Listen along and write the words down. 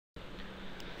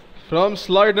From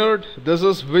slidenerd, this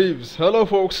is Weaves. Hello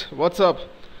folks, what's up?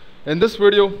 In this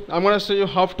video, I'm going to show you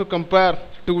how to compare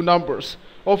two numbers.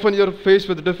 Often you're faced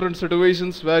with different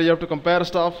situations where you have to compare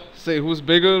stuff, say who's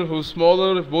bigger, who's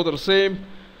smaller, if both are same.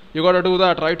 You gotta do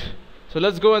that, right? So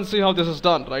let's go and see how this is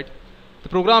done, right? The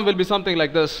program will be something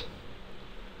like this.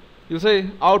 You say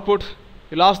output,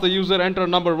 you'll ask the user enter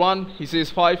number 1, he says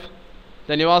 5.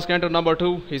 Then you ask enter number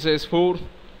 2, he says 4.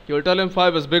 You'll tell him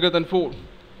 5 is bigger than 4.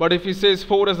 But if he says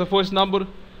 4 is the first number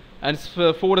and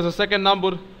 4 is the second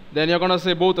number, then you're gonna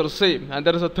say both are same. And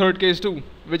there is a third case too,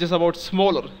 which is about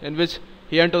smaller, in which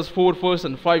he enters 4 first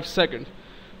and 5 second.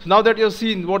 So now that you've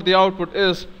seen what the output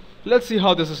is, let's see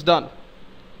how this is done.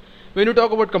 When you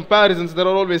talk about comparisons, there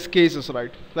are always cases,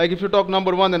 right? Like if you talk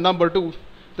number 1 and number 2,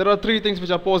 there are 3 things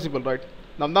which are possible, right?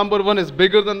 Now number 1 is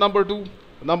bigger than number 2,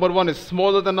 number 1 is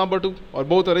smaller than number 2, or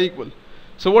both are equal.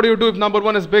 So what do you do if number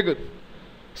 1 is bigger?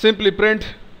 Simply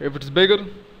print if it's bigger.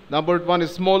 Number 1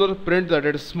 is smaller, print that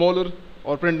it is smaller,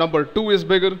 or print number 2 is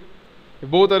bigger. If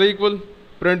both are equal,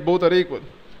 print both are equal.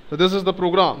 So this is the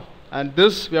program, and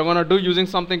this we are going to do using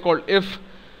something called if.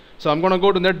 So I'm going to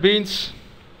go to NetBeans.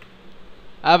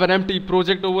 I have an empty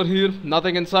project over here,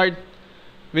 nothing inside.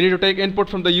 We need to take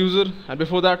input from the user, and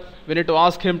before that we need to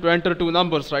ask him to enter 2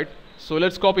 numbers, right? So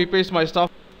let's copy paste my stuff.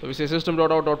 So we say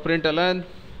system.out.println,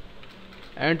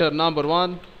 enter number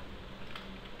 1,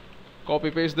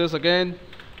 copy paste this again,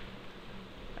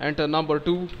 enter number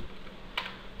 2.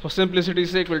 For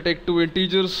simplicity's sake, we'll take 2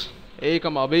 integers, a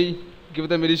comma b, give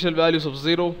them initial values of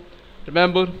 0.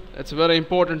 Remember, it's very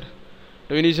important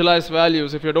to initialize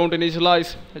values. If you don't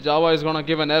initialize, Java is gonna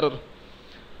give an error.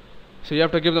 So you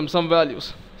have to give them some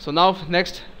values. So now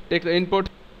next, take the input,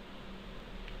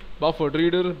 buffered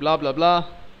reader, blah blah blah.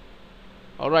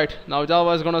 Alright, now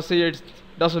Java is gonna say it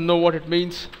doesn't know what it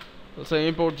means. We'll say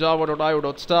import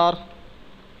java.io.star.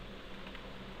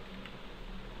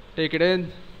 Take it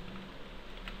in.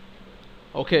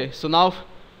 Okay, so now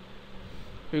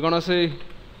we're gonna say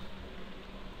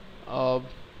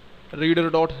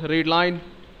reader.readline.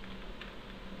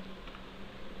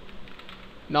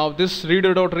 Now this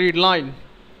reader.readline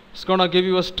is gonna give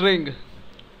you a string,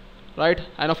 right?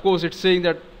 And of course it's saying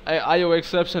that IO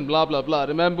exception, blah blah blah.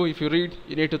 Remember, if you read,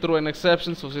 you need to throw an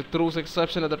exception, so it throws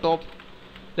exception at the top.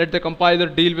 Let the compiler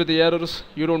deal with the errors.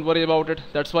 You don't worry about it.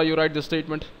 That's why you write this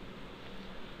statement.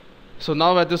 So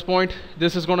now at this point,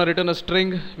 this is gonna return a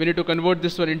string. We need to convert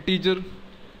this to an integer.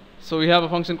 So we have a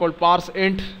function called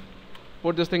parseInt.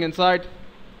 Put this thing inside.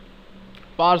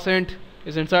 ParseInt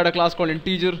is inside a class called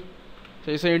integer.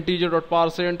 So you say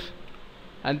integer.parseInt,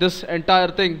 and this entire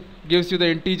thing gives you the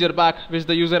integer back which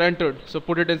the user entered. So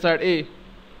put it inside A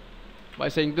by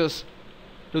saying this.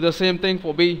 Do the same thing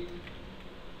for B.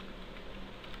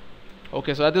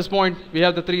 Okay, so at this point we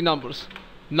have the 3 numbers.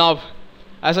 Now,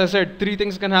 as I said, 3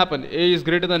 things can happen. A is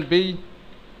greater than B,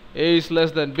 A is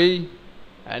less than B,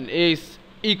 and A is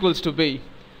equals to B.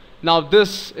 Now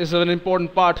this is an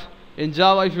important part in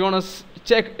Java. If you want to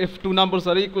check if 2 numbers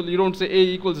are equal, you don't say A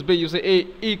equals B, you say A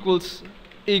equals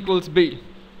B,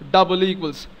 double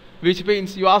equals, which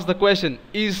means you ask the question,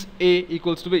 is A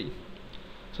equals to B?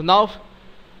 So now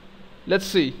let's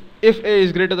see, if A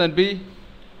is greater than B,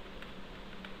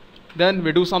 then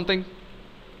we do something.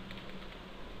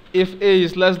 If A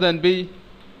is less than B,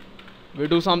 we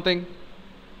do something.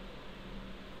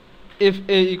 If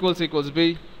A equals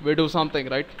B, we do something,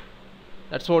 right?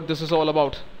 That's what this is all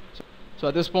about. So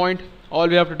at this point, all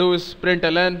we have to do is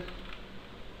println.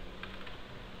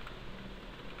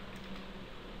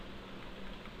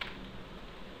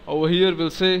 Over here we'll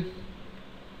say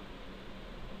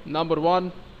number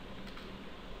 1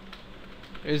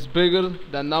 is bigger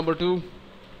than number 2.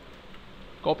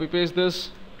 Copy paste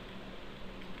this.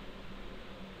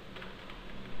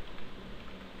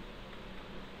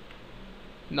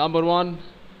 Number 1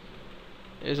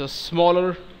 is a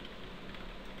smaller,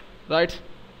 right?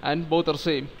 And both are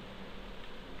same.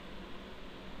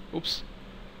 Oops.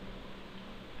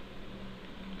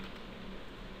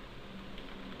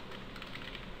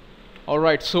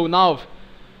 Alright, so now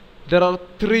there are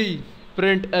 3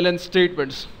 println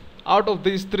statements. Out of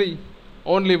these 3,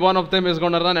 only one of them is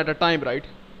gonna run at a time, right?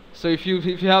 So if you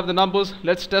have the numbers,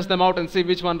 let's test them out and see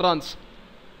which one runs.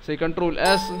 Say Control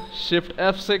S, Shift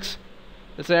F6.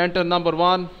 Let's say enter number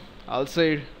 1, I'll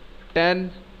say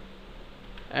 10.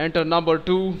 Enter number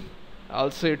 2,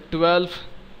 I'll say 12.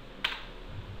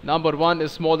 Number 1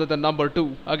 is smaller than number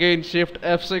 2. Again Shift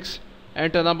F6,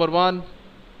 enter number 1,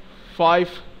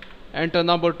 5. Enter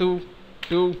number 2,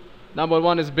 2. Number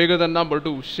 1 is bigger than number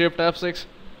 2. Shift F6,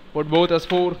 put both as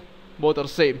 4, both are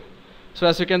same. So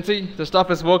as you can see, the stuff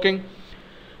is working.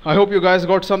 I hope you guys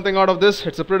got something out of this.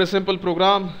 It's a pretty simple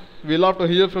program. We love to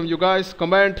hear from you guys.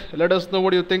 Comment, let us know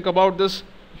what you think about this.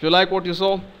 If you like what you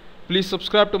saw, please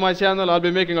subscribe to my channel. I'll be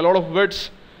making a lot of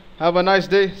vids. Have a nice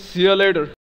day. See you later.